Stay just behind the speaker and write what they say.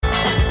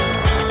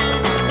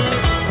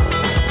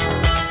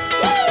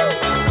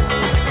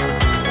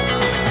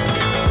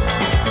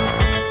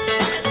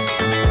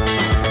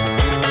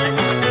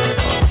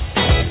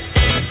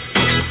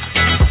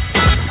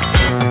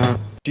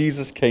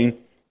Jesus came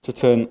to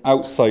turn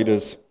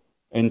outsiders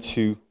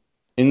into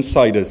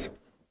insiders.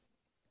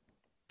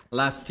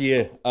 Last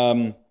year,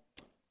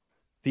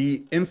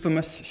 the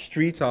infamous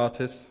street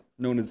artist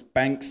known as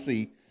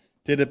Banksy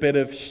did a bit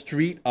of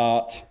street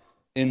art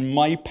in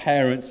my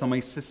parents' and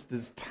my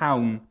sister's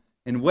town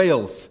in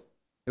Wales.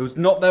 It was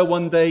not there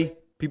one day.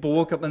 People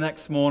woke up the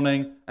next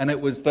morning and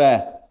it was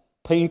there,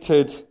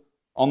 painted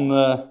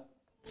on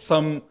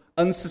some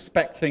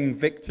unsuspecting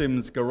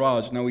victim's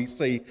garage. Now we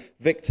say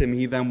victim,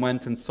 he then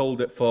went and sold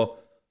it for,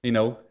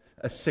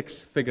 a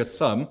six-figure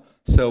sum.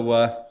 So,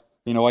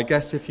 I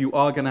guess if you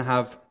are going to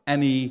have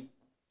anyone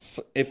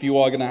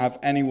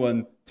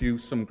do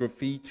some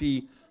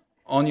graffiti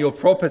on your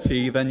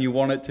property, then you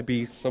want it to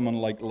be someone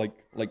like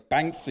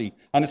Banksy.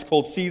 And it's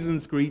called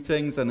Season's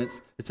Greetings, and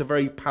it's a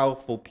very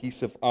powerful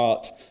piece of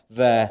art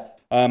there.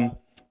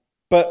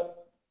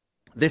 But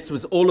this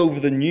was all over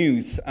the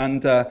news,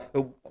 and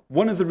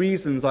one of the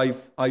reasons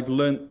I've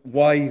learned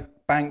why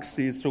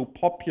Banksy is so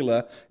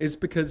popular is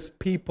because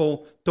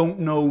people don't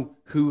know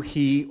who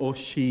he or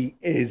she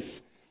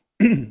is.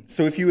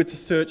 So if you were to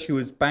search who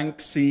is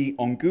Banksy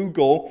on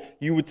Google,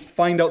 you would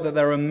find out that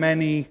there are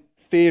many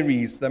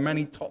theories, there are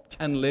many top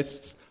 10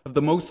 lists of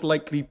the most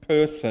likely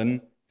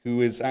person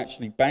who is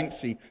actually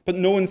Banksy, but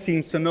no one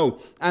seems to know.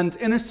 And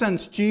in a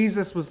sense,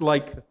 Jesus was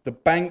like the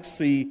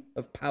Banksy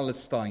of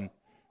Palestine,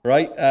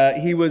 right?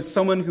 He was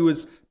someone who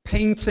was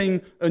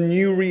painting a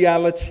new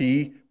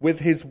reality with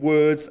his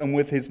words and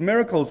with his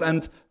miracles.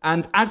 And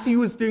as he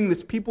was doing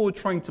this, people were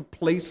trying to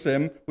place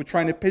him, were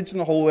trying to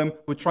pigeonhole him,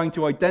 were trying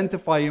to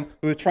identify him,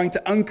 were trying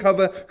to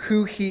uncover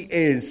who he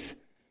is.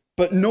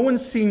 But no one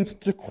seemed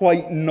to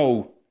quite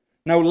know.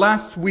 Now,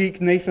 last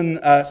week, Nathan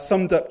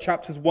summed up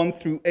chapters 1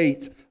 through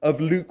 8 of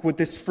Luke with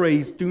this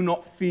phrase, "Do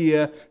not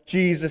fear,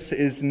 Jesus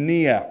is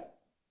near."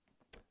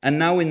 And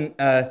now in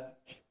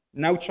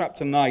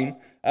chapter 9,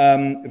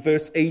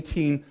 verse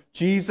 18,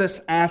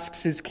 Jesus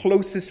asks his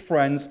closest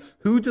friends,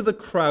 "Who do the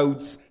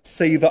crowds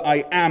say that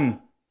I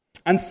am?"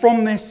 And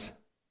from this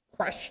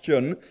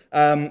question,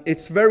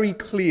 it's very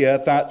clear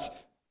that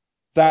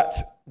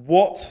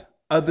what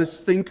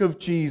others think of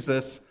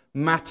Jesus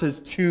matters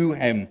to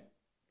him.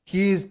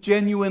 He is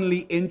genuinely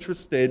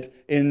interested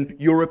in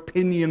your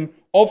opinion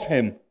of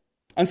him.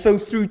 And so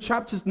through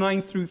chapters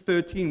 9 through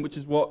 13, which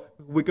is what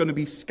we're going to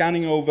be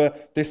scanning over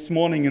this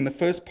morning in the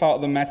first part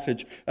of the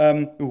message,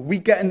 we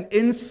get an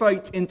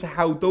insight into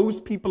how those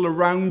people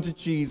around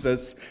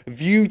Jesus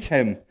viewed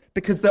him,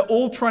 because they're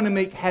all trying to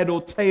make head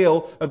or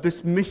tail of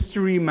this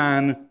mystery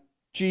man,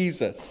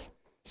 Jesus.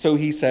 So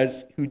he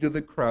says, "Who do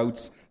the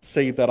crowds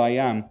say that I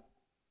am?"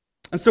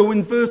 And so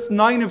in verse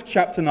 9 of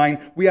chapter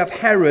 9, we have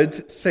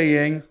Herod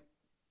saying,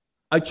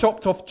 "I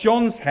chopped off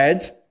John's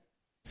head.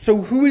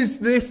 So who is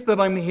this that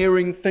I'm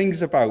hearing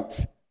things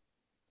about?"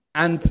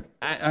 And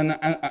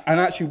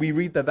actually we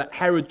read there that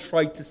Herod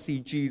tried to see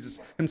Jesus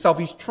himself.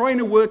 He's trying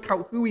to work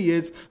out who he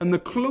is, and the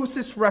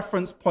closest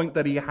reference point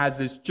that he has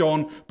is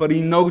John, but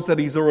he knows that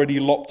he's already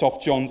lopped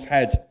off John's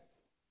head.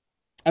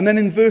 And then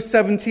in verse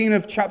 17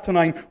 of chapter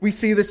 9, we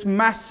see this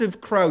massive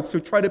crowd. So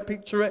try to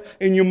picture it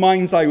in your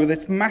mind's eye, with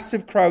this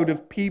massive crowd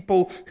of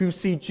people who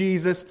see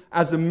Jesus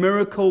as a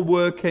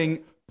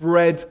miracle-working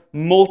bread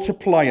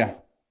multiplier.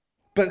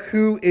 But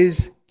who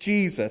is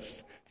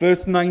Jesus?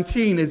 Verse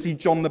 19, is he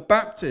John the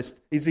Baptist?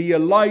 Is he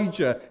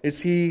Elijah?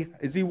 Is he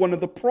one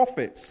of the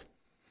prophets?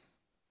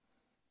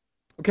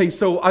 Okay,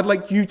 so I'd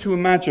like you to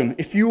imagine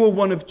if you were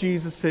one of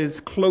Jesus'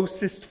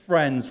 closest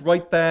friends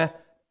right there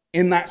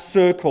in that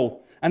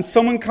circle, and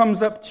someone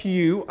comes up to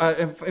you,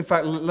 in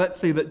fact, let's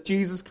say that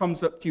Jesus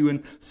comes up to you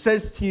and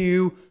says to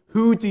you,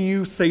 "Who do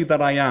you say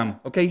that I am?"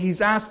 Okay,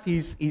 he's asked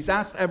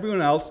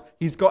everyone else,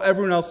 he's got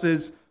everyone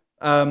else's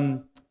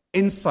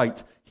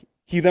insight.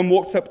 He then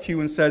walks up to you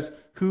and says,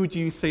 "Who do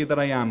you say that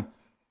I am?"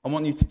 I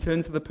want you to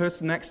turn to the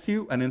person next to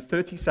you and in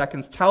 30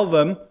 seconds tell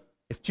them,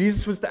 if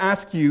Jesus was to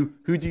ask you,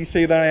 "Who do you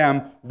say that I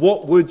am?"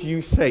 what would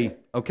you say?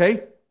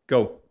 Okay?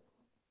 Go.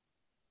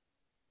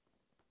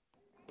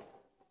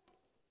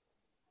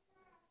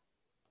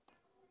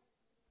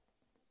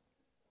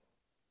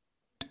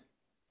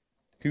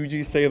 Who do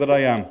you say that I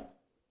am?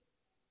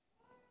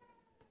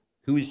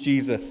 Who is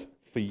Jesus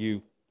for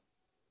you?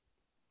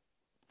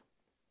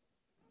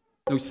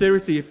 No,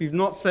 seriously, if you've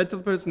not said to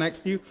the person next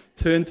to you,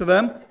 turn to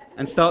them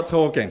and start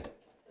talking.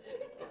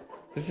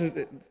 This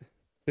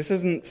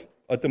isn't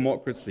a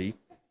democracy.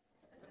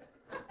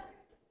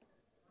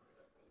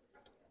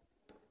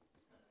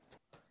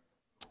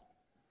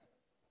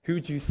 Who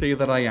do you say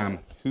that I am?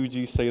 Who do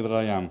you say that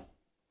I am?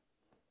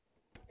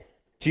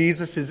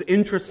 Jesus is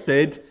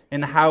interested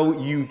in how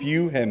you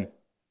view him.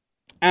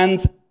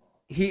 And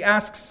he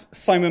asks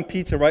Simon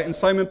Peter, right? And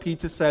Simon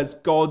Peter says,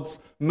 "God's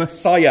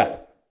Messiah."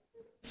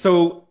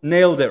 So,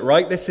 nailed it,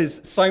 right? This is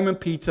Simon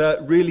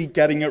Peter really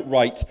getting it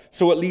right.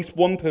 So at least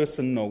one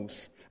person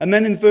knows. And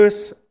then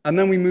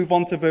we move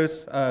on to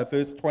verse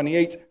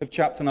 28 of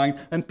chapter 9.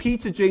 And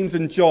Peter, James,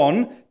 and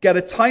John get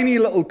a tiny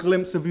little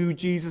glimpse of who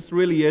Jesus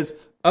really is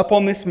up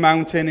on this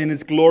mountain in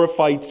his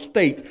glorified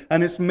state.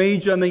 And it's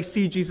major, and they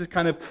see Jesus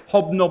kind of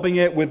hobnobbing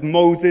it with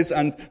Moses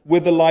and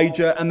with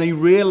Elijah, and they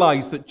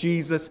realize that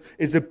Jesus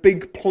is a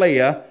big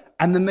player,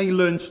 and then they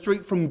learn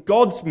straight from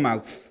God's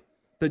mouth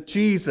that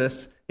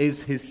Jesus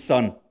is his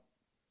son.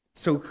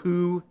 So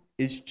who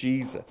is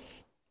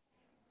Jesus?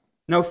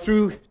 Now,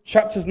 through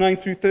chapters 9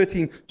 through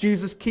 13,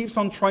 Jesus keeps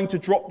on trying to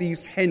drop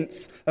these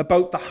hints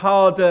about the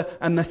harder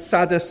and the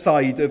sadder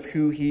side of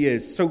who he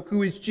is. So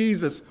who is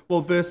Jesus?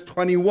 Well, verse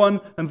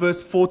 21 and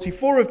verse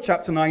 44 of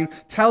chapter 9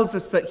 tells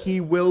us that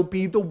he will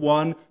be the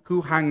one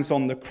who hangs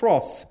on the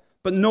cross.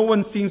 But no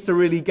one seems to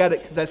really get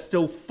it because they're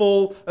still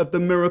full of the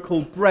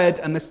miracle bread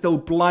and they're still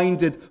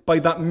blinded by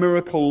that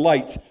miracle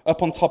light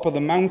up on top of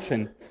the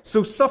mountain.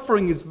 So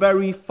suffering is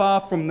very far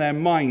from their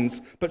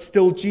minds, but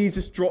still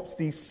Jesus drops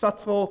these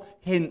subtle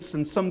hints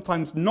and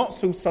sometimes not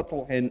so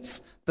subtle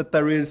hints that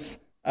there is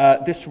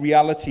this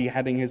reality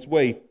heading his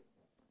way.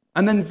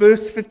 And then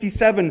verse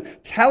 57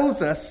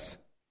 tells us,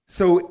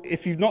 so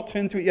if you've not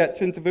turned to it yet,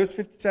 turn to verse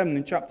 57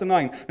 in chapter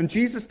 9. And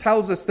Jesus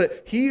tells us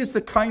that he is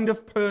the kind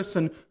of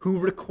person who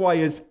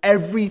requires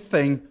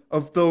everything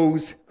of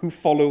those who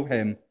follow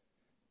him.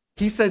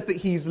 He says that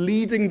he's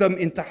leading them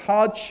into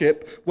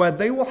hardship where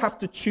they will have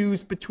to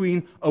choose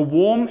between a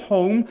warm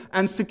home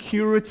and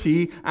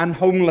security and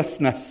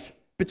homelessness,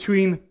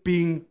 between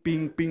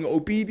being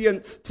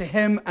obedient to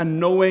him and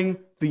knowing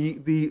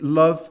the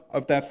love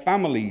of their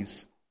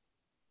families.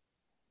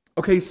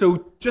 Okay,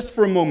 so just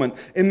for a moment,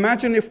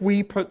 imagine if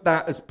we put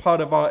that as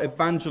part of our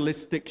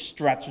evangelistic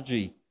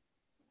strategy.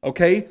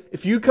 Okay?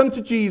 If you come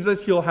to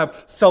Jesus, you'll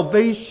have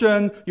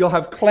salvation, you'll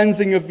have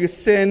cleansing of your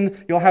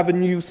sin, you'll have a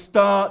new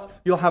start,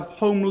 you'll have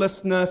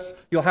homelessness,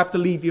 you'll have to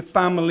leave your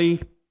family.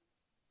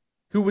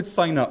 Who would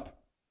sign up?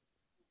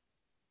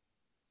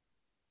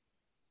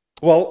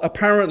 Well,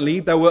 apparently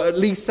there were at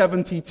least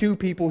 72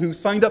 people who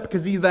signed up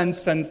because he then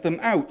sends them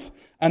out.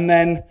 And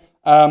then,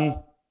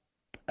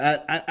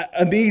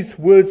 and these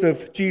words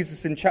of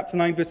Jesus in chapter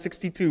 9, verse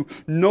 62,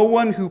 no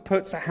one who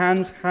puts a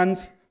hand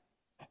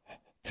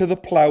to the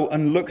plow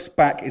and looks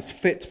back is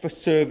fit for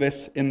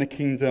service in the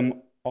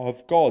kingdom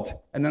of God.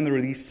 And then there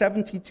are these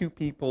 72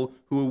 people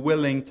who are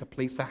willing to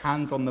place their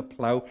hands on the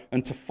plow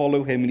and to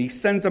follow him. And he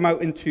sends them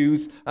out in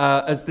twos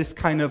as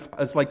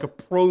like a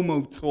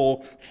promo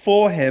tour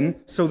for him,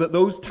 so that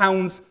those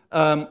towns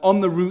on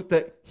the route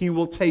that he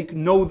will take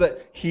know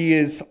that he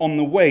is on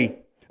the way.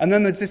 And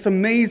then there's this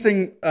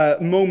amazing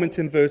moment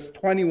in verse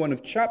 21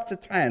 of chapter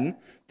 10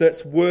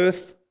 that's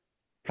worth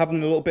having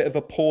a little bit of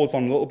a pause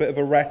on, a little bit of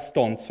a rest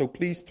on. So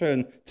please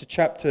turn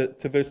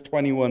to verse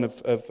 21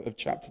 of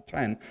chapter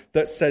 10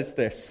 that says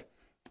this.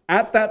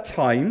 At that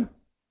time,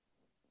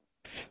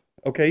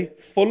 okay,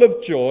 full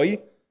of joy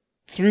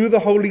through the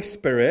Holy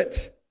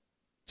Spirit,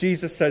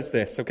 Jesus says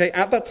this, okay?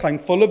 At that time,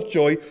 full of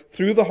joy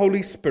through the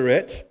Holy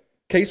Spirit.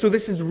 Okay, so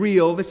this is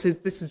real. This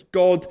is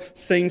God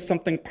saying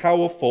something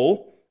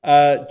powerful.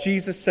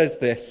 Jesus says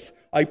this.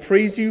 I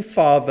praise you,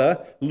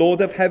 Father,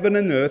 Lord of heaven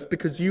and earth,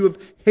 because you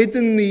have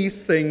hidden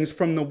these things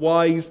from the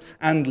wise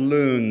and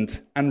learned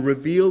and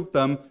revealed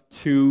them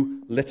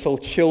to little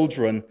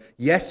children.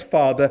 Yes,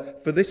 Father,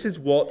 for this is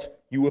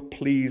what you were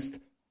pleased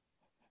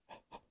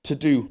to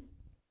do.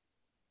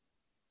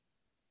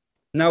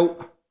 Now,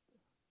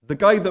 the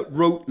guy that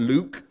wrote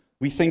Luke,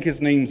 we think his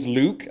name's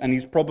Luke, and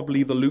he's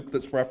probably the Luke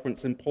that's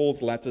referenced in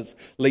Paul's letters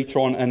later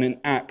on and in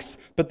Acts.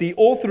 But the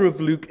author of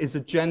Luke is a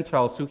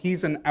Gentile, so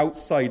he's an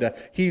outsider.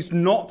 He's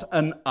not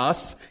an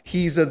us,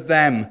 he's a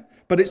them.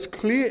 But it's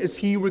clear as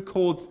he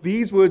records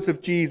these words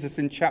of Jesus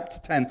in chapter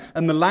 10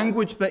 and the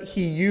language that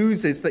he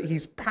uses that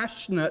he's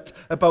passionate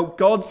about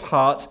God's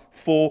heart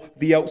for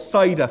the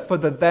outsider, for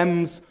the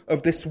thems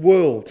of this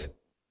world.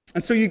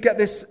 And so you get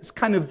this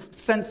kind of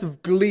sense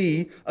of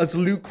glee as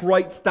Luke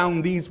writes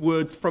down these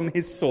words from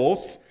his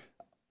source.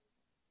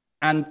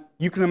 And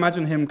you can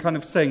imagine him kind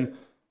of saying,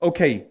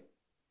 okay,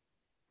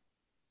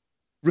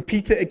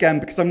 repeat it again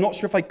because I'm not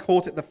sure if I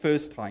caught it the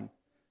first time.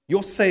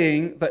 You're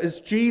saying that as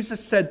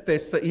Jesus said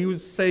this, that he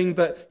was saying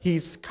that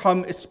he's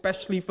come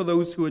especially for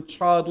those who are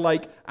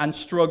childlike and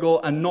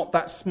struggle and not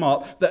that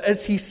smart. That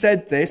as he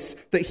said this,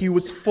 that he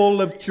was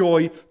full of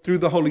joy through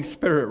the Holy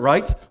Spirit,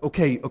 right?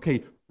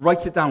 Okay.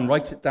 Write it down.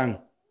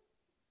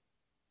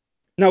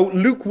 Now,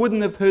 Luke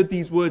wouldn't have heard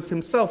these words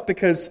himself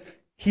because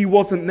he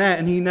wasn't there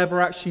and he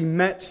never actually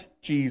met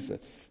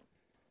Jesus.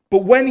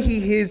 But when he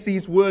hears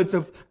these words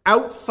of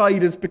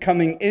outsiders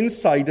becoming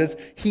insiders,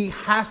 he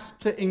has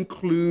to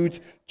include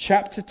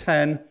chapter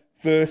 10,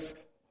 verse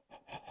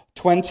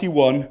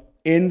 21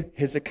 in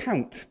his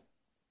account.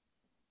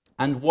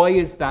 And why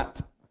is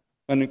that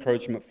an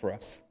encouragement for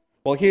us?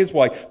 Well, here's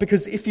why.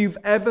 Because if you've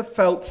ever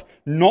felt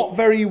not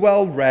very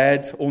well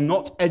read or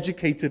not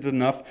educated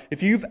enough,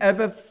 if you've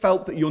ever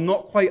felt that you're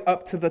not quite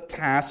up to the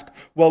task,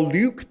 well,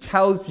 Luke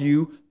tells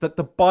you that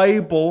the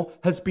Bible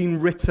has been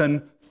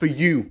written for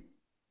you.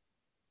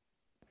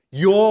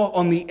 You're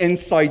on the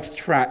inside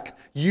track.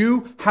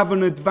 You have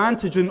an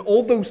advantage, and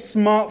all those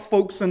smart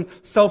folks and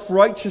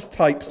self-righteous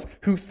types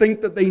who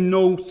think that they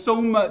know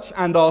so much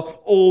and are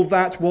all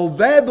that, well,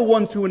 they're the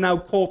ones who are now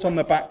caught on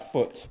the back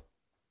foot.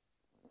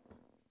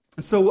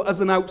 And so as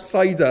an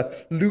outsider,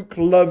 Luke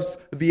loves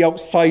the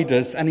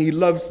outsiders, and he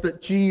loves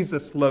that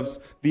Jesus loves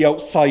the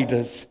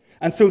outsiders.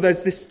 And so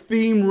there's this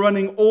theme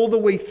running all the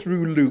way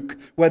through Luke,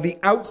 where the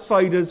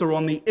outsiders are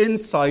on the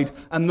inside,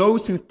 and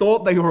those who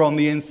thought they were on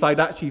the inside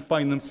actually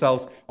find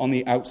themselves on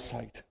the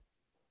outside.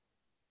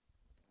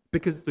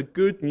 Because the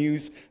good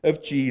news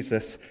of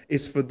Jesus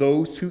is for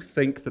those who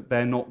think that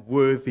they're not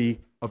worthy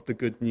of the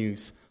good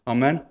news.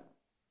 Amen?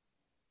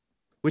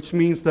 Which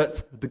means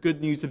that the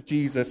good news of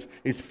Jesus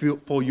is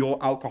for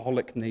your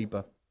alcoholic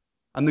neighbor.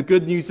 And the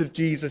good news of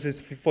Jesus is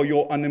for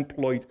your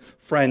unemployed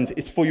friend.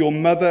 It's for your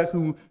mother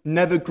who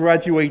never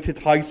graduated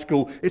high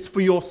school. It's for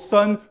your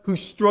son who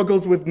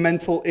struggles with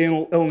mental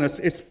illness.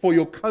 It's for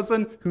your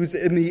cousin who's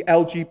in the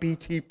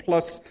LGBT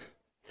plus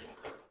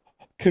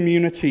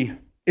community.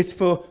 It's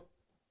for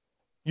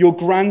your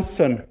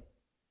grandson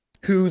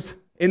who's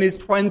in his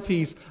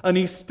 20s and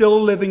he's still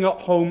living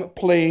at home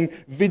playing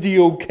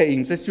video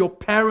games. It's your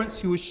parents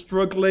who are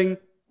struggling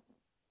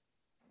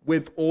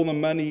with all the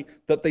money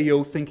that they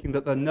owe, thinking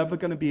that they're never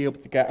going to be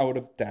able to get out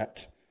of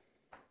debt.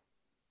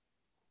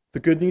 The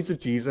good news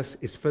of Jesus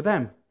is for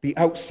them, the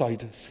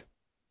outsiders.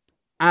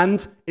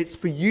 And it's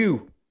for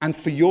you and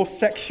for your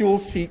sexual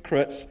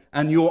secrets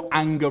and your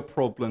anger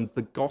problems.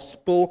 The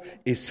gospel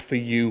is for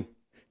you.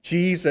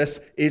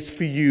 Jesus is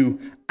for you.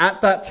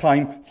 At that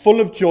time,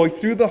 full of joy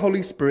through the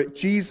Holy Spirit,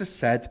 Jesus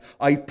said,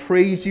 I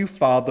praise you,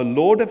 Father,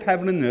 Lord of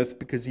heaven and earth,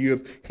 because you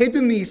have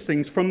hidden these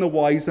things from the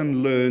wise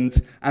and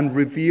learned and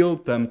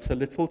revealed them to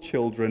little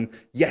children.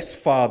 Yes,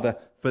 Father,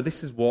 for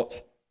this is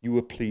what you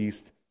were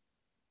pleased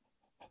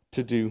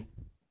to do.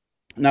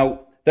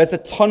 Now, there's a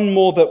ton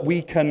more that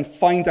we can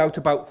find out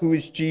about who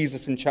is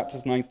Jesus in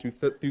chapters 9 through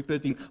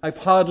 13. I've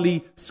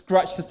hardly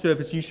scratched the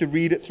surface. You should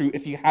read it through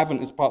if you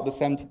haven't as part of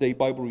the 70-day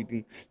Bible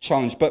reading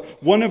challenge. But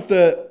one of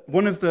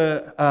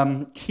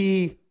the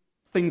key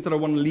things that I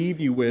want to leave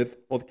you with,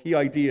 or the key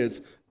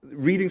ideas,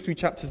 reading through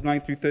chapters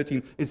 9 through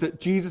 13, is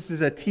that Jesus is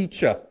a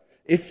teacher.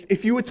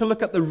 If you were to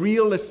look at the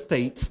real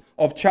estate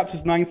of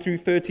chapters 9 through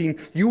 13,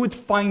 you would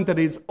find that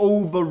it is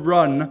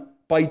overrun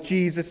by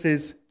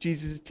Jesus'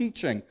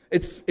 teaching.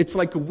 It's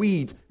like a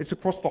weed. It's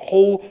across the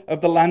whole of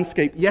the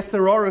landscape. Yes,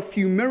 there are a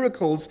few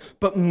miracles,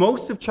 but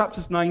most of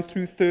chapters 9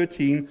 through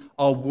 13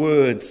 are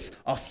words,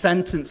 are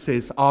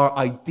sentences, are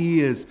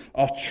ideas,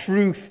 are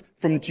truth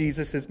from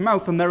Jesus'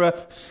 mouth. And there are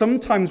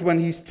sometimes when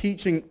he's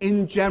teaching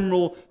in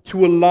general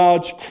to a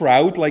large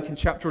crowd, like in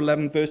chapter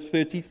 11, verse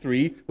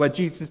 33, where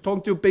Jesus is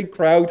talking to a big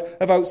crowd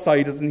of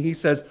outsiders, and he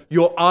says,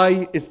 your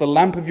eye is the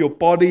lamp of your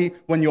body.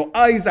 When your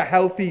eyes are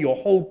healthy, your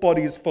whole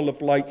body is full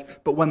of light.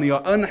 But when they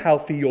are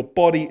unhealthy, your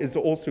body is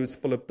also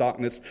full of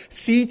darkness.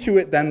 See to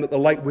it then that the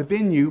light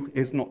within you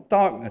is not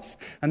darkness.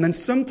 And then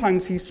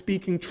sometimes he's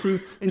speaking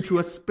truth into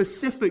a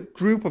specific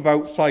group of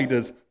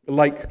outsiders,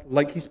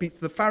 like he speaks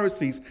to the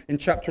Pharisees in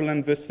chapter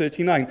 11, verse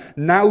 39.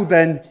 Now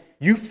then,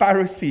 you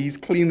Pharisees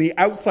clean the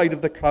outside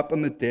of the cup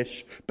and the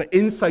dish, but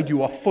inside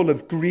you are full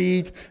of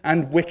greed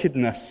and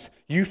wickedness.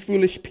 You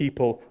foolish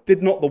people,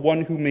 did not the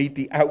one who made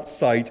the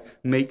outside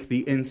make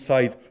the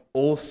inside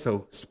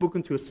also?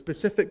 Spoken to a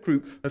specific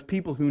group of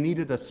people who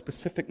needed a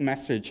specific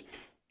message.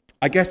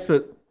 I guess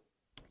that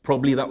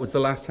probably that was the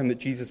last time that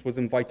Jesus was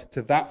invited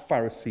to that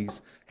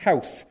Pharisee's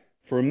house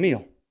for a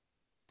meal.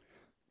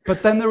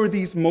 But then there are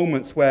these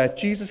moments where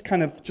Jesus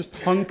kind of just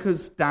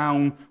hunkers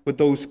down with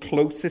those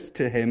closest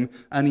to him,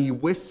 and he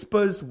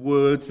whispers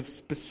words of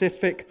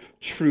specific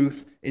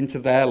truth into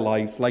their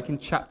lives, like in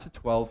chapter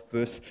 12,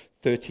 verse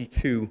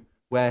 32,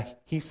 where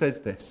he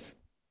says this,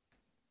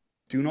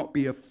 do not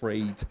be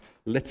afraid,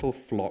 little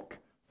flock,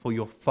 for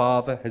your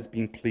Father has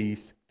been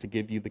pleased to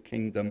give you the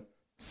kingdom.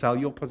 Sell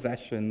your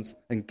possessions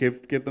and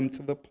give them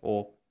to the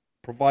poor.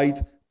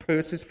 Provide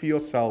purses for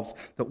yourselves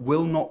that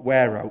will not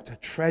wear out, a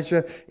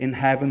treasure in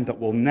heaven that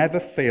will never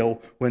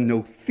fail, when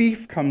no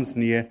thief comes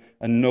near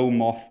and no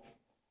moth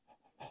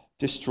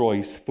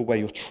destroys. For where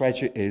your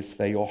treasure is,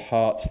 there your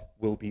heart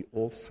will be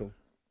also.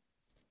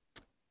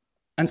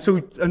 And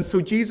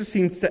so Jesus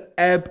seems to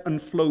ebb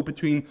and flow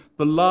between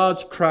the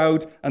large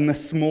crowd and the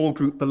small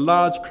group, the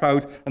large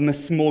crowd and the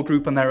small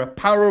group. And there are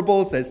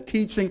parables, there's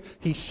teaching.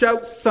 He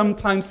shouts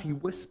sometimes, he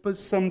whispers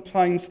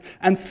sometimes.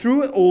 And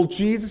through it all,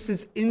 Jesus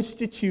is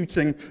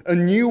instituting a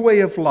new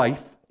way of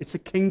life. It's a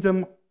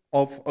kingdom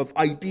of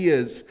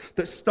ideas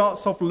that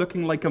starts off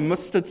looking like a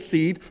mustard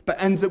seed,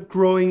 but ends up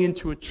growing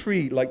into a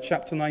tree, like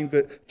chapter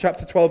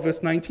 12,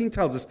 verse 19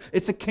 tells us.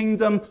 It's a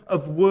kingdom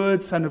of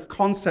words and of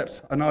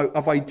concepts and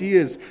of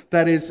ideas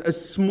that is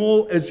as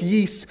small as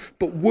yeast,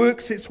 but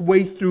works its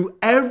way through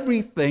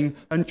everything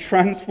and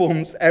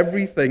transforms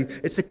everything.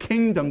 It's a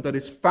kingdom that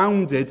is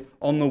founded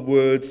on the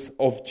words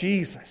of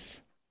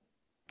Jesus.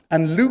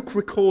 And Luke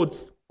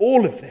records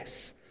all of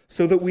this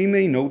so that we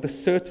may know the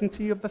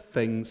certainty of the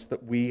things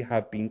that we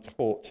have been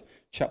taught.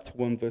 Chapter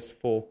 1, verse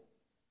 4.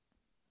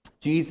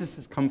 Jesus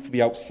has come for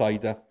the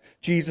outsider.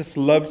 Jesus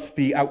loves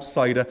the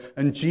outsider,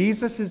 and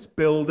Jesus is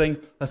building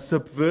a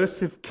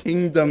subversive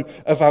kingdom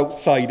of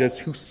outsiders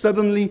who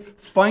suddenly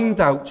find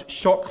out,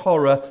 shock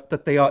horror,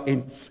 that they are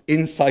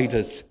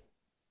insiders.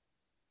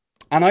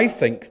 And I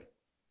think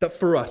that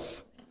for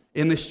us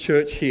in this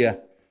church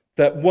here,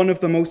 that one of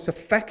the most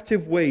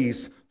effective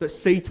ways that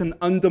Satan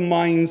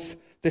undermines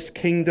this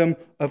kingdom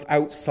of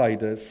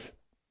outsiders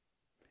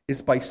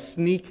is by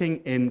sneaking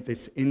in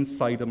this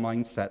insider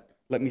mindset.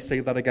 Let me say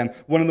that again.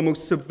 One of the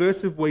most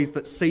subversive ways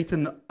that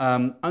Satan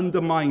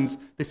undermines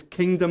this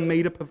kingdom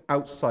made up of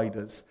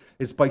outsiders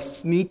is by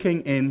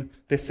sneaking in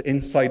this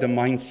insider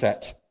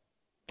mindset.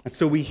 And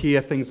so we hear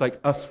things like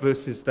us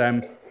versus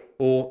them,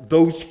 or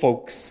those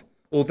folks,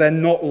 or they're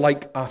not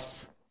like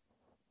us.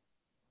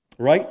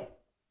 Right?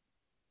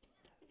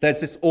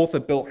 There's this author,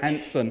 Bill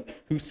Hanson,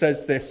 who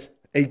says this: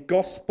 a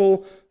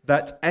gospel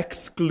that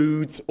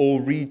excludes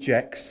or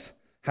rejects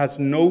has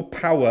no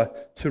power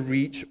to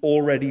reach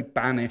already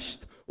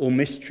banished or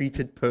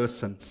mistreated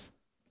persons.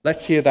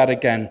 Let's hear that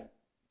again.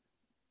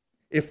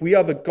 If we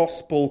have a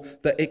gospel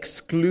that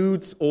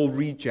excludes or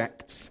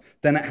rejects,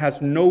 then it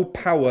has no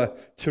power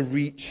to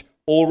reach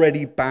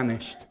already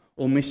banished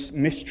or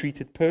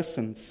mistreated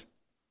persons.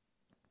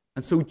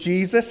 And so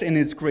Jesus, in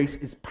his grace,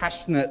 is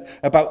passionate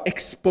about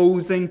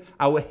exposing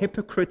our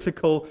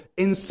hypocritical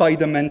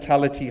insider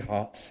mentality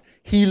hearts.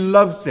 He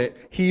loves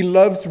it. He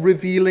loves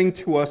revealing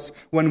to us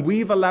when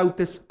we've allowed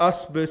this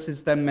us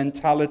versus them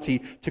mentality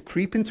to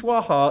creep into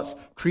our hearts,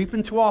 creep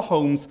into our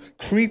homes,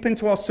 creep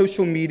into our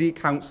social media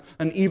accounts,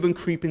 and even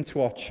creep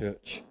into our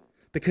church.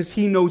 Because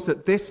he knows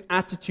that this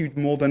attitude,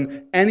 more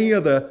than any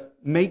other,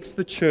 makes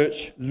the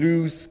church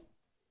lose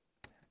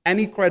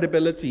any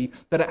credibility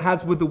that it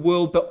has with the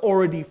world that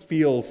already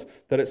feels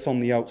that it's on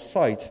the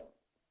outside.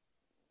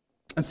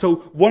 And so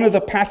one of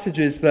the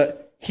passages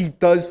that he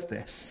does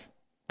this,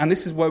 and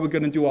this is where we're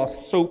going to do our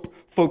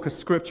SOAP-focused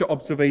scripture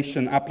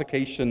observation,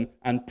 application,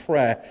 and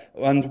prayer.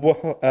 And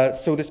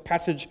so this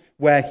passage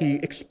where he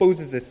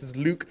exposes this is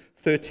Luke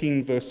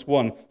 13, verse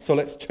 1. So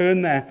let's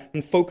turn there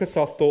and focus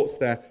our thoughts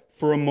there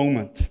for a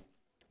moment.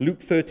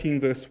 Luke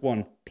 13, verse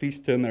 1. Please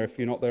turn there if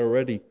you're not there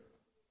already.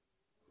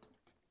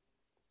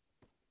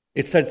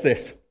 It says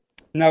this: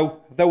 now,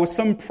 there were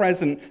some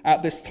present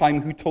at this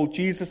time who told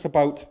Jesus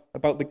about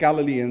the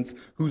Galileans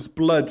whose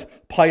blood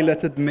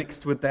Pilate had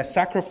mixed with their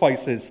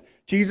sacrifices.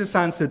 Jesus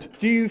answered,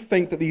 "Do you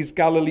think that these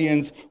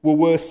Galileans were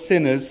worse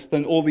sinners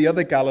than all the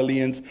other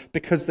Galileans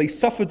because they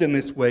suffered in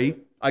this way?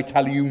 I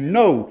tell you,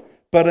 no.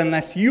 But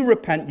unless you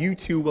repent, you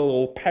too will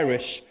all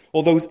perish.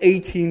 Or those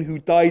 18 who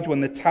died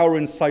when the tower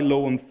in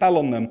Siloam fell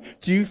on them,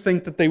 do you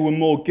think that they were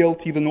more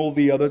guilty than all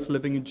the others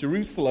living in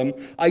Jerusalem?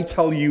 I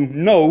tell you,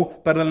 no.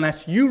 But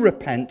unless you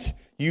repent,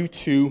 you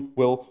too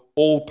will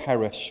all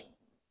perish."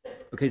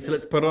 Okay, so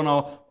let's put on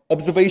our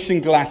observation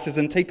glasses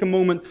and take a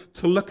moment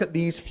to look at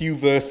these few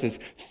verses.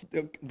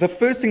 The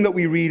first thing that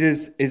we read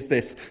is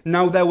this: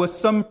 now there were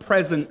some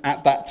present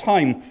at that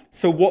time.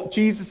 So what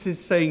Jesus is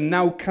saying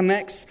now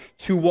connects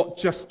to what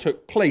just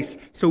took place.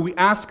 So we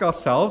ask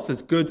ourselves,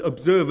 as good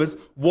observers,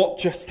 what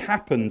just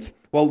happened?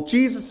 Well,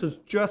 Jesus has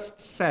just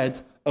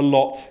said a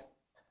lot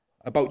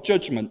about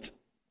judgment.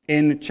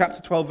 In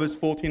chapter 12, verse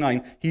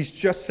 49, he's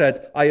just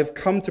said, "I have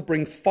come to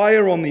bring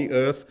fire on the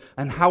earth,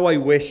 and how I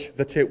wish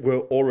that it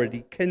were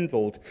already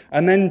kindled."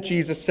 And then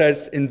Jesus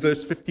says in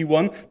verse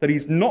 51 that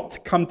he's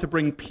not come to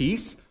bring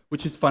peace,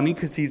 which is funny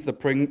because he's the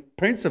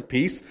Prince of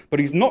Peace, but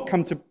he's not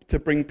come to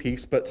bring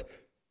peace, but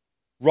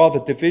rather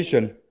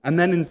division. And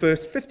then in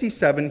verse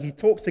 57, he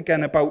talks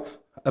again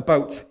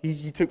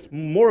he talks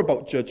more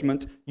about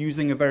judgment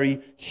using a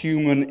very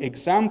human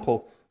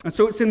example. And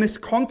so it's in this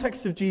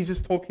context of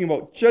Jesus talking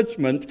about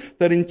judgment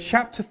that in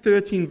chapter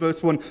 13,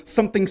 verse 1,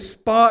 something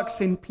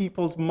sparks in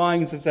people's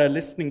minds as they're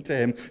listening to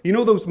him. You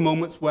know those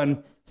moments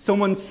when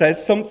someone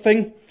says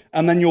something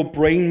and then your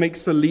brain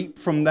makes a leap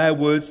from their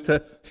words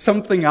to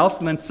something else,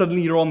 and then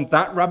suddenly you're on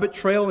that rabbit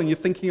trail and you're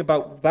thinking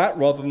about that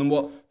rather than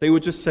what they were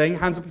just saying?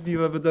 Hands up if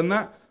you've ever done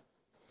that.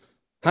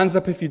 Hands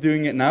up if you're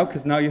doing it now,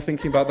 because now you're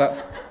thinking about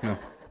that. No.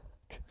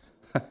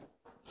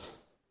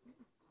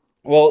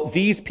 Well,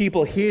 these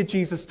people hear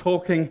Jesus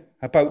talking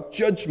about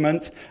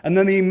judgment, and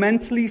then they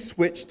mentally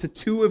switch to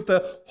two of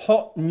the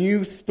hot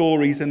news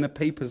stories in the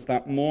papers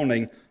that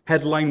morning.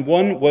 Headline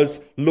 1 was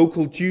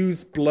 "Local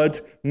Jews' blood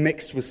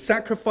mixed with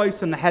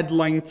sacrifice," and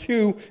headline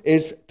 2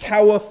 is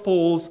 "Tower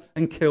falls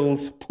and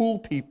kills pool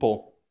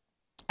people."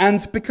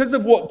 And because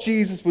of what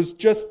Jesus was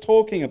just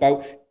talking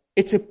about,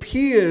 it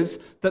appears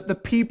that the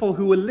people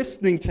who were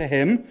listening to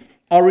him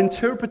are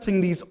interpreting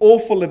these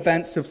awful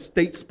events of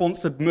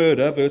state-sponsored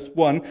murder, verse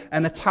 1,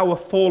 and a tower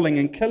falling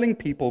and killing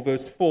people,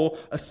 verse 4,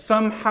 as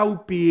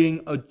somehow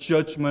being a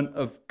judgment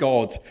of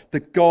God,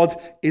 that God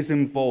is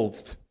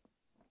involved.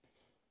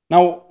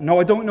 Now,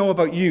 I don't know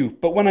about you,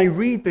 but when I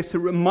read this, it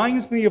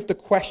reminds me of the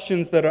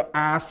questions that are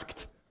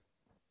asked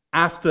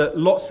after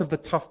lots of the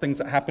tough things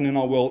that happen in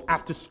our world,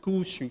 after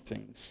school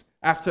shootings,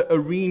 after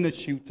arena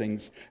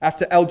shootings,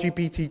 after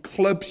LGBT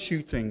club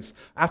shootings,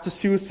 after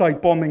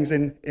suicide bombings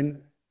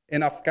in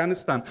in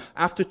Afghanistan,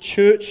 after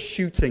church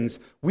shootings,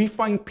 we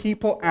find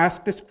people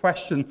ask this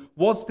question,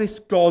 was this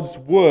God's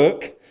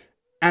work?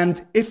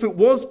 And if it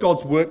was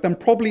God's work, then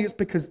probably it's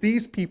because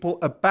these people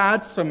are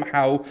bad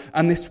somehow,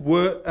 and this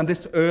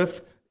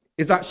earth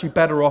is actually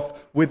better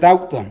off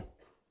without them.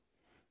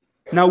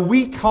 Now,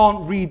 we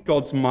can't read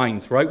God's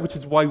mind, right? Which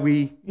is why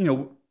we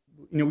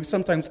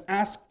sometimes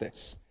ask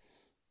this.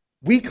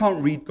 We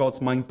can't read God's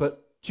mind,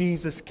 but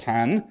Jesus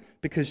can,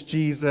 because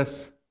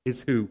Jesus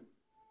is who?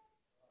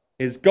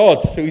 Is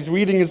God. So he's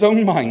reading his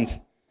own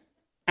mind.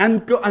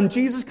 And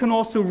Jesus can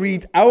also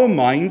read our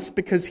minds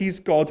because he's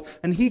God,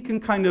 and he can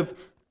kind of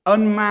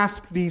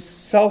unmask these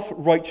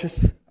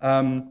self-righteous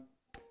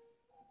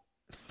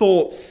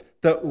thoughts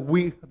that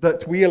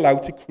we allow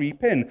to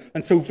creep in.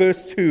 And so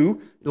verse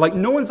 2, like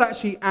no one's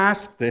actually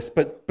asked this,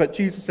 but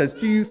Jesus says,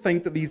 do you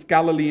think that these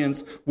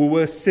Galileans were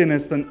worse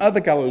sinners than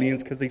other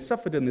Galileans because they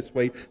suffered in this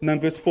way? And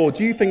then verse 4,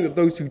 do you think that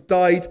those who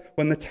died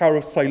when the Tower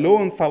of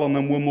Siloam fell on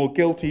them were more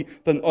guilty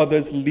than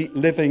others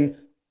living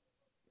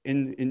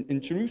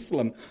in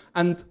Jerusalem?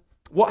 And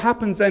what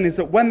happens then is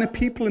that when the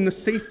people in the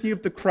safety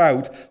of the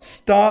crowd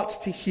start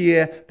to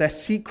hear their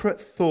secret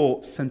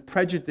thoughts and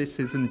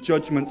prejudices and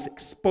judgments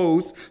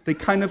exposed, they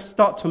kind of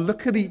start to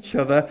look at each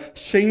other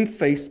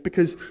shamefaced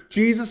because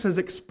Jesus has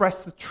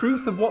expressed the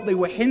truth of what they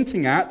were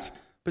hinting at,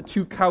 but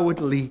too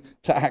cowardly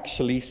to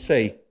actually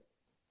say.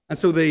 And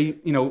so this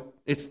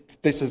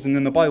isn't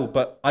in the Bible,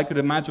 but I could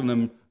imagine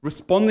them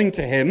responding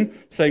to him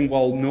saying,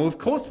 well, no, of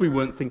course we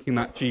weren't thinking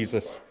that,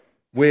 Jesus.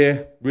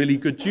 We're really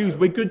good Jews.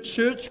 We're good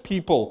church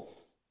people.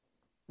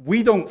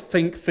 We don't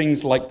think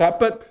things like that,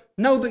 but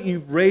now that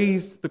you've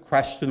raised the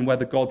question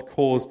whether God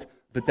caused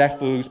the death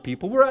of those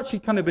people, we're actually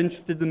kind of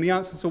interested in the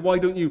answer, so why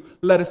don't you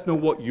let us know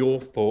what your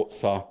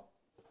thoughts are?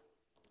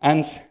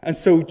 And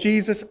so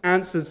Jesus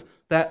answers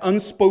their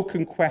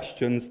unspoken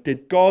questions.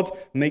 Did God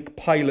make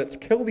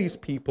Pilate kill these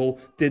people?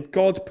 Did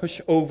God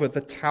push over the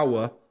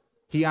tower?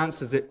 He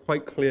answers it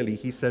quite clearly.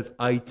 He says,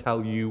 I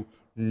tell you,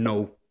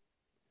 no.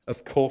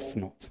 Of course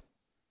not.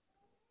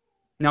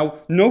 Now,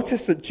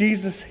 notice that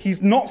Jesus,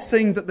 he's not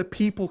saying that the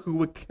people who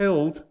were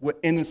killed were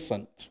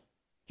innocent.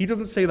 He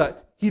doesn't say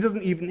that. He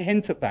doesn't even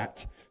hint at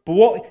that. But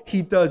what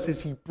he does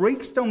is he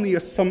breaks down the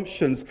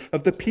assumptions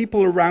of the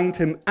people around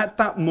him at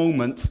that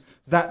moment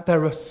that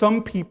there are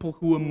some people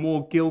who are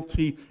more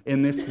guilty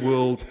in this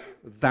world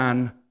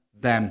than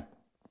them.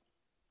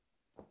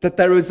 That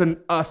there is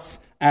an us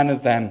and a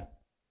them.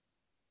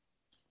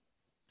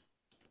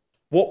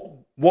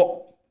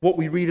 What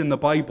we read in the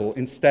Bible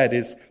instead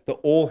is that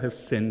all have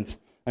sinned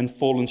and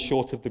fallen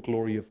short of the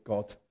glory of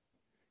God.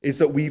 Is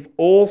that we've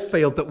all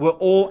failed, that we're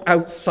all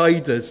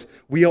outsiders.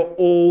 We are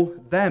all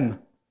them.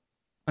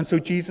 And so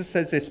Jesus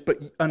says this, but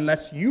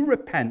unless you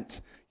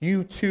repent,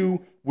 you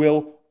too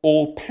will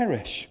all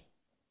perish.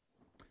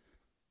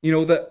 You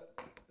know, that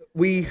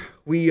we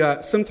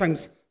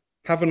sometimes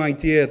have an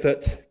idea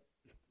that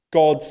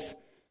God's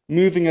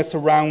moving us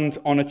around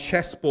on a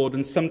chessboard,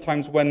 and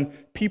sometimes when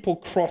people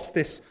cross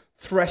this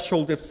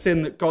threshold of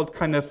sin, that God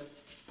kind of,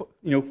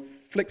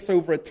 flicks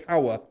over a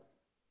tower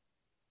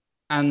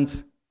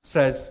and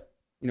says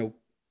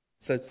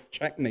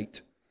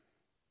checkmate.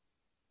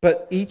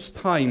 But each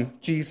time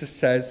Jesus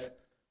says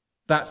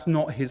that's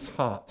not his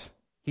heart.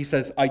 He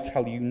says, I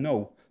tell you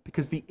no,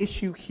 because the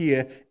issue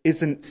here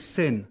isn't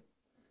sin.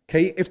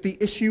 Okay, if the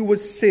issue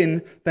was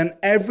sin, then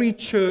every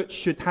church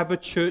should have a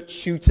church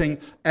shooting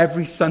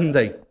every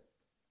Sunday.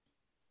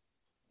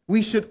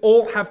 We should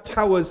all have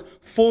towers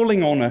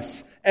falling on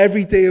us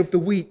every day of the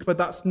week, but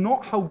that's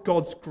not how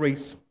God's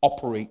grace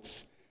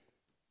operates.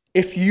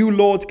 If you,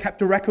 Lord,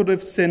 kept a record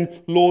of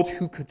sin, Lord,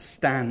 who could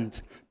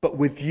stand? But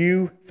with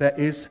you there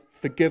is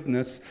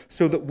forgiveness,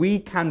 so that we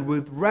can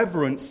with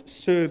reverence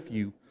serve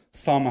you.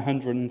 Psalm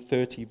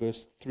 130,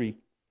 verse 3.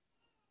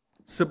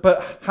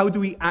 But how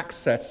do we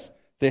access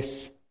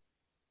this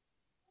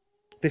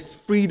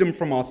freedom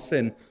from our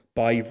sin?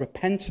 By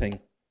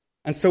repenting.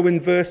 And so in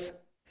verse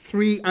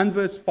 3 and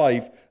verse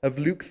 5 of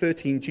Luke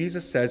 13,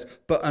 Jesus says,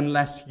 but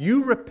unless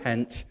you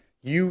repent,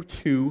 you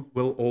too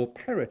will all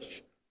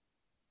perish.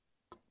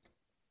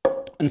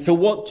 And so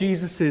what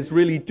Jesus is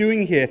really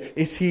doing here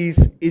is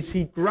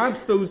he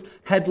grabs those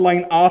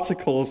headline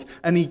articles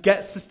and he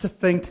gets us to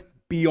think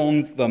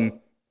beyond them.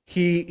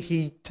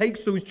 He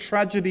takes those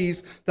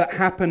tragedies that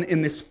happen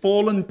in this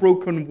fallen,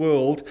 broken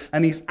world,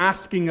 and he's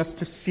asking us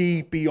to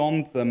see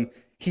beyond them.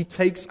 He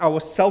takes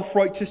our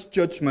self-righteous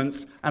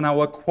judgments and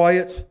our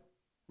quiet,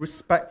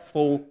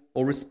 respectful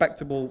or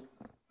respectable,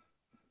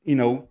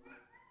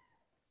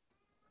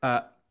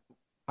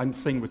 I'm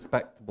saying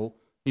respectable,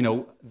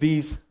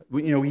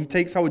 he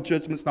takes our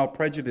judgments and our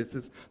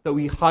prejudices that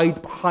we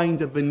hide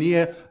behind a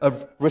veneer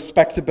of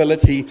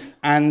respectability,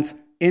 and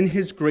in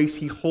his grace,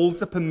 he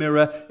holds up a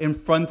mirror in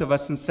front of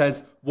us and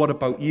says, what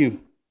about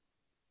you?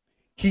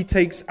 He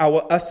takes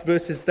our us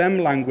versus them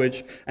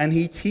language and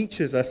he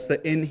teaches us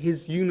that in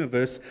his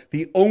universe,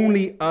 the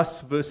only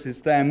us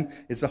versus them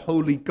is a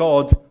holy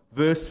God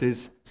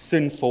versus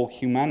sinful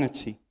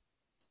humanity.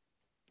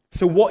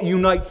 So what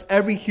unites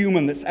every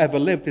human that's ever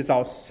lived is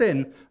our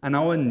sin and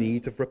our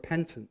need of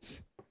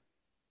repentance.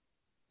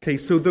 Okay,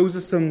 so those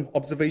are some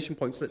observation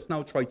points. Let's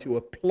now try to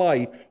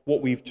apply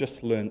what we've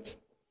just learnt.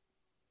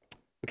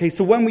 Okay,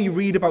 so when we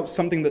read about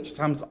something that just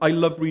happens, I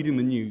love reading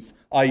the news.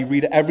 I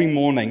read it every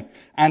morning,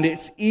 and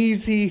it's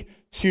easy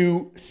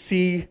to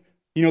see,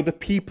 the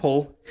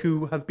people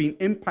who have been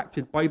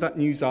impacted by that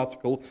news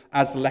article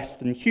as less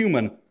than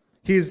human.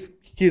 Here's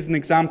an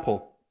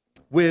example.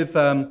 With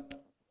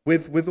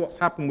what's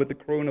happened with the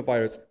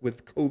coronavirus,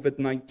 with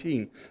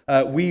COVID-19,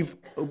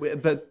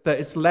 that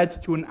it's led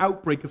to an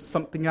outbreak of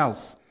something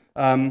else,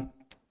 an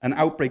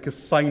outbreak of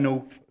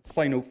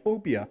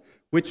xenophobia,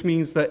 which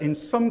means that in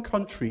some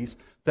countries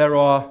there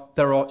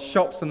are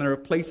shops and there are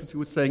places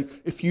who are saying,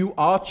 if you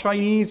are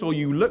Chinese or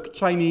you look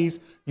Chinese,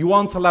 you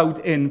aren't allowed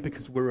in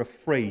because we're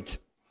afraid.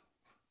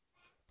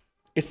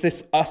 It's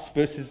this us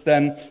versus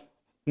them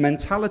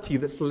mentality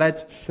that's led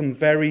to some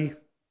very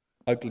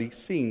ugly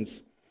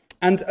scenes.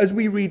 And as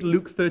we read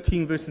Luke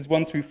 13, verses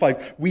 1 through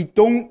 5, we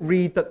don't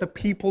read that the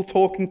people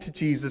talking to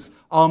Jesus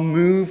are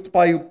moved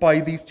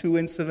by these two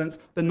incidents.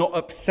 They're not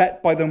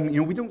upset by them.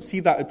 We don't see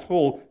that at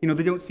all.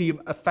 They don't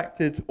seem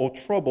affected or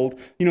troubled.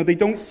 They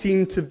don't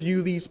seem to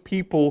view these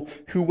people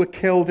who were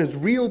killed as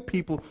real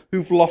people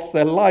who've lost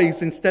their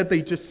lives. Instead,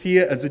 they just see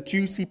it as a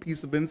juicy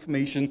piece of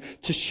information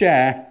to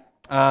share,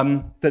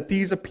 that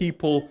these are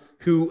people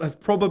who have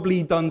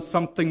probably done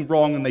something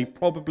wrong and they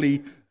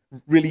probably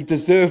really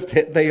deserved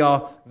it. They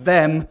are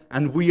them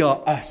and we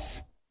are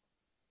us.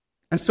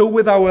 And so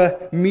with our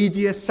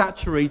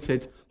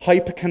media-saturated,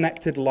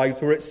 hyper-connected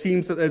lives, where it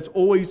seems that there's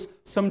always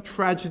some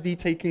tragedy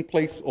taking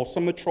place or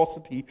some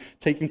atrocity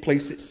taking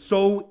place, it's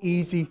so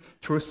easy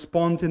to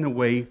respond in a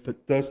way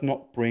that does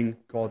not bring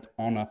God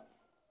honor.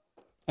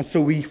 And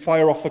so we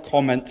fire off a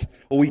comment,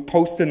 or we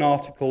post an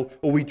article,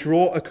 or we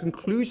draw a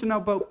conclusion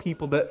about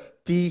people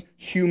that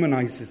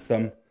dehumanizes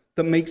them,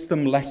 that makes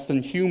them less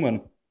than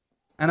human.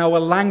 And our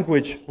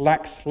language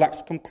lacks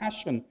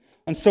compassion.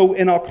 And so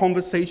in our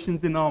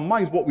conversations, in our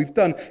minds, what we've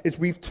done is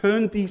we've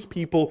turned these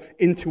people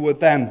into a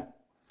them.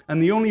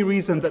 And the only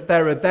reason that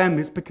they're a them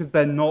is because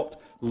they're not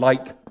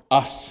like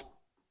us.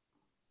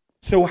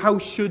 So how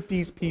should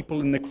these people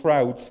in the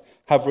crowds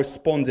have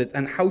responded?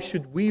 And how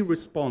should we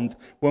respond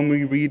when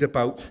we read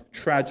about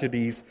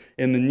tragedies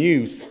in the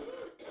news?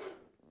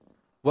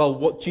 Well,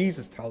 what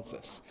Jesus tells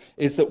us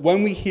is that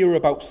when we hear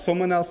about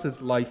someone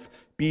else's life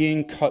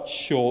being cut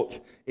short,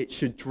 it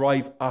should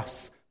drive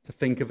us to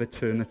think of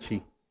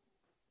eternity.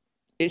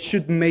 It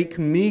should make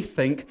me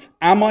think,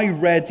 am I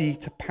ready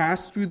to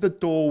pass through the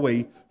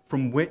doorway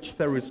from which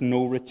there is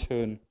no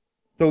return?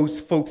 Those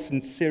folks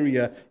in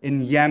Syria,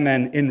 in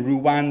Yemen, in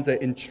Rwanda,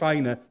 in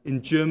China,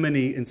 in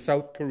Germany, in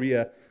South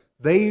Korea,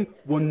 they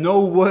were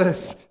no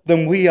worse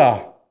than we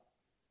are.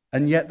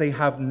 And yet they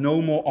have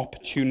no more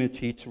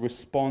opportunity to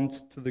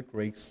respond to the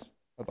grace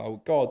of our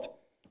God.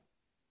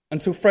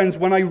 And so, friends,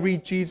 when I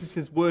read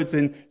Jesus' words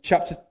in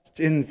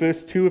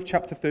verse 2 of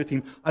chapter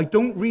 13, I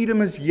don't read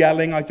him as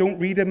yelling. I don't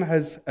read him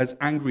as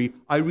angry.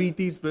 I read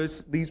these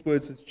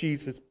words as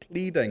Jesus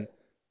pleading.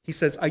 He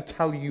says, I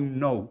tell you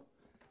no,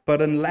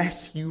 but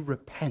unless you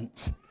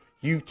repent,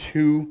 you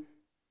too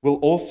will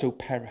also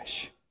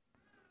perish.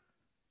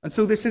 And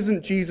so this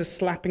isn't Jesus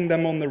slapping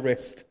them on the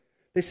wrist.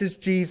 This is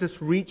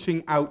Jesus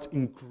reaching out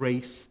in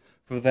grace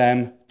for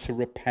them to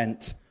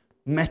repent.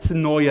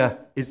 Metanoia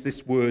is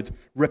this word,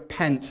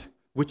 repent,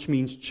 which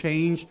means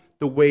change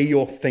the way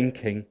you're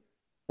thinking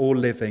or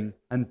living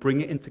and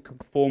bring it into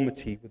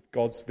conformity with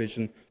God's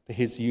vision for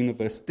his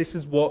universe. This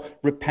is what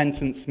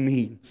repentance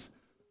means.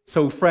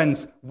 So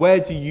friends, where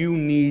do you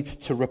need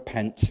to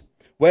repent?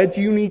 Where do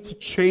you need to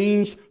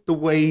change the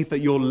way that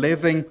you're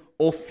living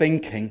or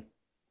thinking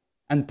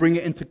and bring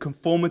it into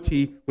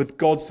conformity with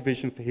God's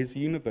vision for his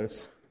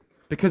universe?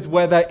 Because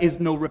where there is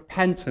no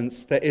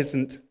repentance, there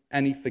isn't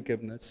any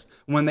forgiveness.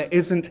 And when there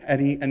isn't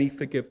any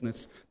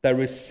forgiveness, there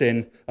is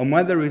sin. And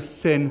when there is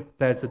sin,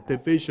 there's a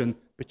division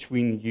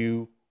between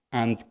you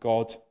and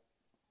God.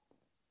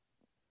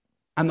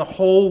 And the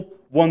whole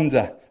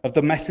wonder of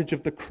the message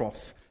of the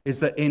cross is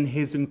that in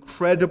his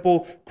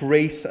incredible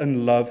grace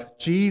and love,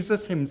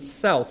 Jesus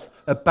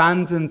himself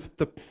abandoned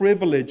the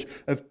privilege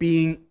of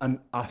being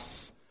an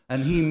us.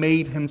 And he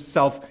made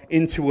himself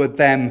into a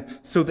them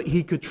so that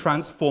he could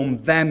transform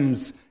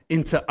thems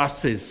into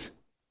us's.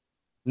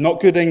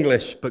 Not good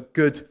English, but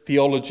good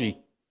theology.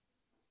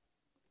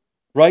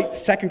 Right?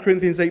 2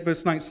 Corinthians 8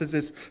 verse 9 says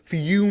this, for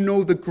you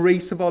know the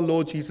grace of our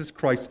Lord Jesus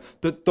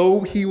Christ, that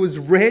though he was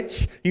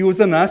rich, he was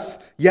an us,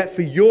 yet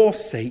for your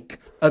sake,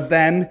 a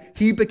them,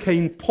 he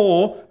became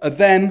poor, a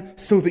them,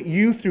 so that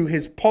you through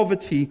his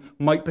poverty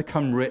might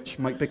become rich,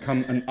 might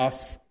become an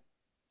us.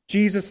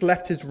 Jesus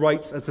left his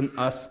rights as an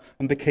us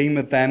and became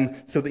a them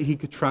so that he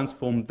could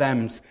transform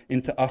thems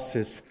into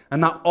us's.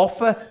 And that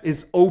offer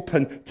is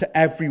open to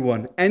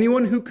everyone.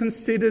 Anyone who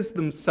considers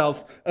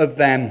themselves a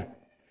them.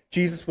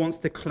 Jesus wants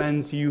to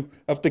cleanse you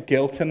of the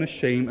guilt and the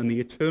shame and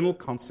the eternal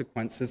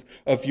consequences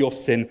of your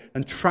sin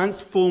and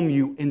transform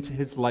you into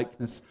his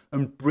likeness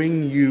and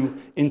bring you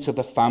into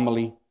the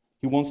family.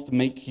 He wants to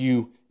make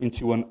you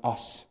into an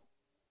us.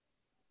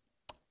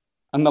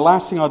 And the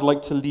last thing I'd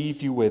like to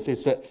leave you with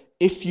is that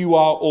if you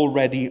are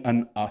already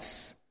an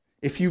us,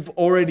 if you've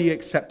already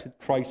accepted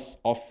Christ's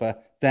offer,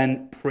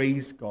 then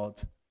praise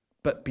God.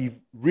 But be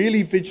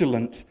really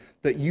vigilant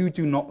that you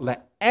do not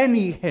let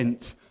any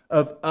hint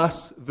of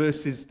us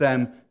versus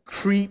them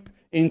creep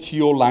into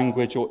your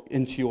language or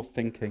into your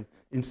thinking.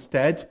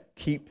 Instead,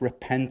 keep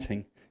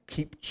repenting.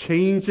 Keep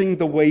changing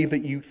the way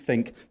that you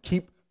think.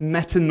 Keep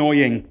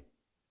metanoiing.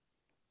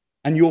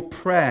 And your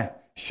prayer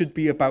should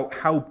be about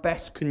how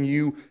best can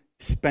you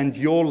spend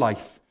your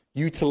life,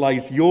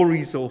 utilize your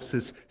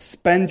resources,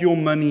 spend your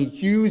money,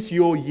 use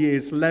your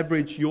years,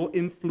 leverage your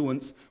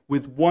influence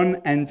with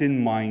one end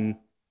in mind,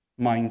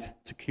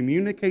 to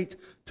communicate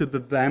to the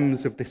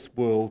thems of this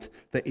world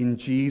that in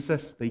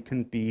Jesus they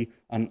can be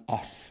an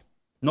us.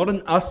 Not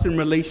an us in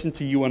relation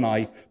to you and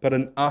I, but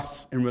an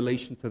us in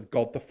relation to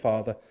God the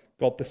Father,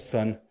 God the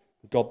Son,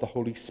 God the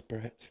Holy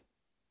Spirit.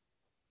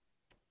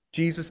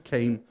 Jesus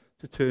came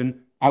to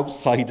turn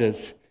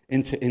outsiders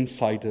into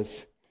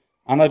insiders.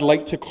 And I'd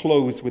like to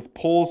close with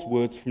Paul's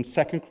words from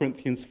 2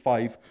 Corinthians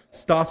 5,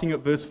 starting at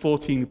verse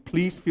 14.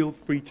 Please feel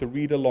free to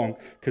read along,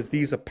 because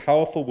these are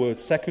powerful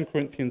words. 2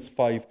 Corinthians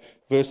 5,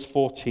 verse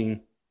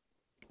 14.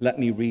 Let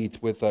me read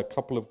with a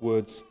couple of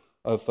words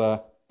of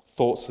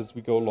thoughts as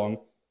we go along.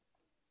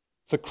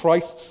 For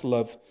Christ's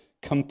love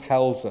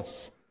compels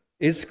us.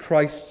 Is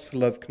Christ's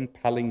love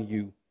compelling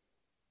you?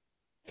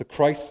 For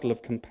Christ's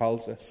love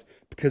compels us,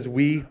 because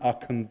we are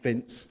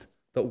convinced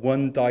that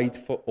one died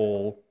for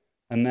all,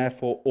 and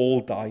therefore all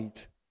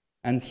died.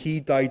 And he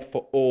died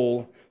for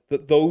all,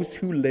 that those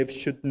who live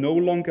should no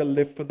longer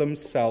live for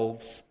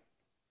themselves,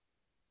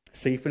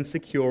 safe and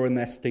secure in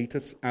their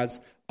status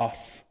as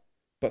us,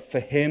 but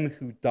for him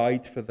who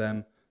died for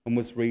them and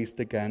was raised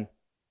again.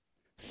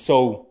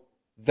 So,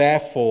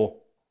 therefore,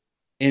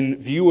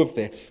 in view of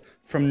this,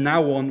 from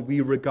now on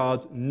we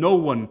regard no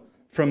one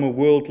from a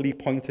worldly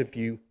point of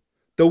view.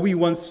 Though we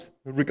once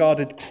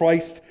regarded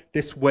Christ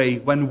this way,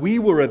 when we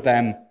were a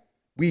them,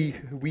 we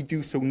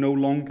do so no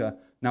longer,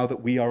 now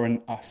that we are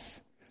an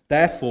us.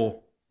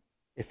 Therefore,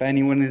 if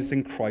anyone is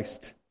in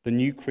Christ, the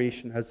new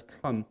creation has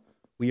come.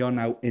 We are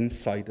now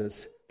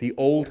insiders. The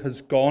old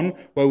has gone,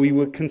 where we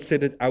were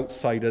considered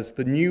outsiders.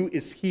 The new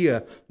is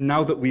here,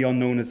 now that we are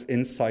known as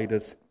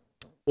insiders.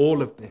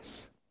 All of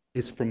this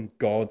is from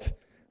God,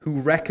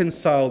 who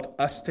reconciled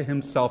us to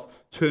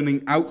himself,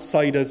 turning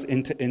outsiders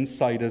into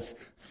insiders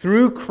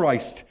through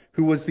Christ,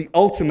 who was the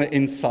ultimate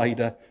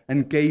insider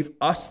and gave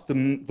us the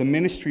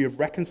ministry of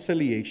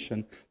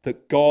reconciliation,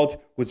 that God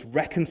was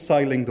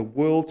reconciling the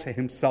world to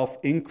himself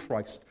in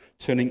Christ,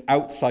 turning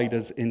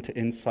outsiders into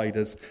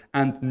insiders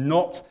and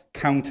not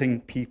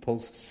counting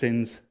people's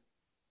sins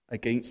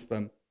against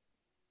them.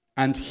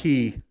 And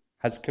he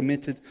has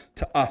committed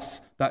to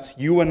us, that's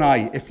you and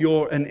I, if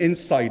you're an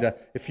insider,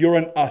 if you're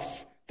an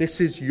us,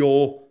 this is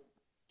your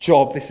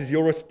job, this is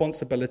your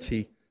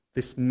responsibility,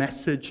 this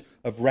message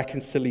of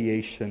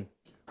reconciliation.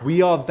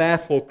 We are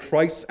therefore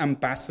Christ's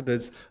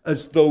ambassadors,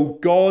 as though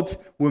God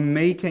were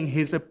making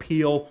his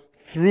appeal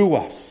through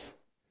us.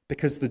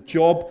 Because the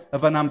job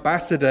of an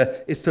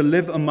ambassador is to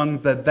live among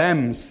the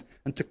thems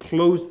and to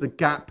close the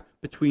gap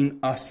between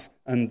us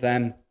and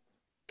them.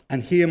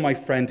 And here, my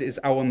friend, is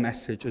our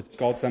message as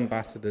God's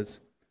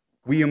ambassadors.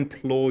 We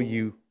implore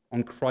you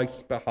on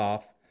Christ's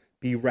behalf,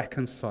 be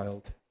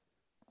reconciled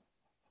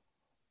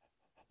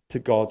to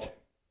God.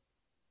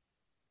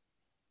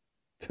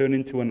 Turn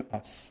into an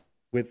us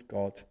with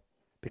God,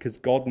 because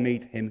God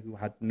made him who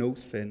had no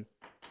sin.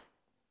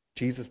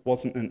 Jesus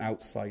wasn't an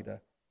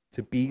outsider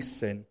to be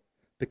sin,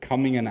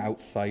 becoming an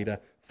outsider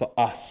for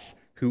us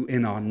who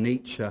in our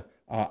nature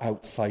are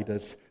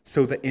outsiders,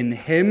 so that in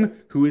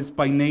him who is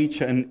by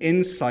nature an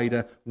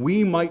insider,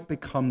 we might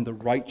become the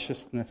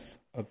righteousness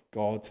of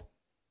God.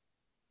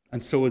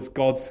 And so as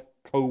God's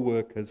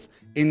co-workers,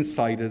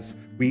 insiders,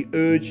 we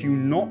urge you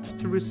not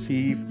to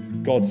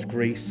receive God's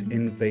grace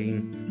in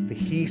vain. For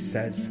he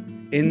says,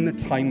 in the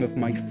time of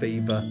my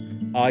favor,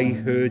 I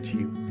heard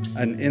you.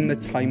 And in the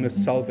time of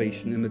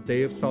salvation, in the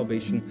day of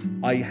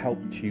salvation, I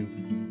helped you.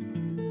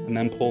 And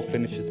then Paul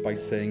finishes by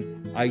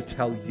saying, I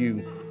tell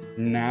you,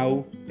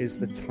 now is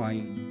the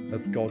time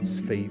of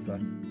God's favor.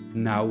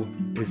 Now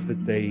is the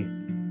day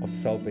of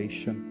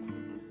salvation.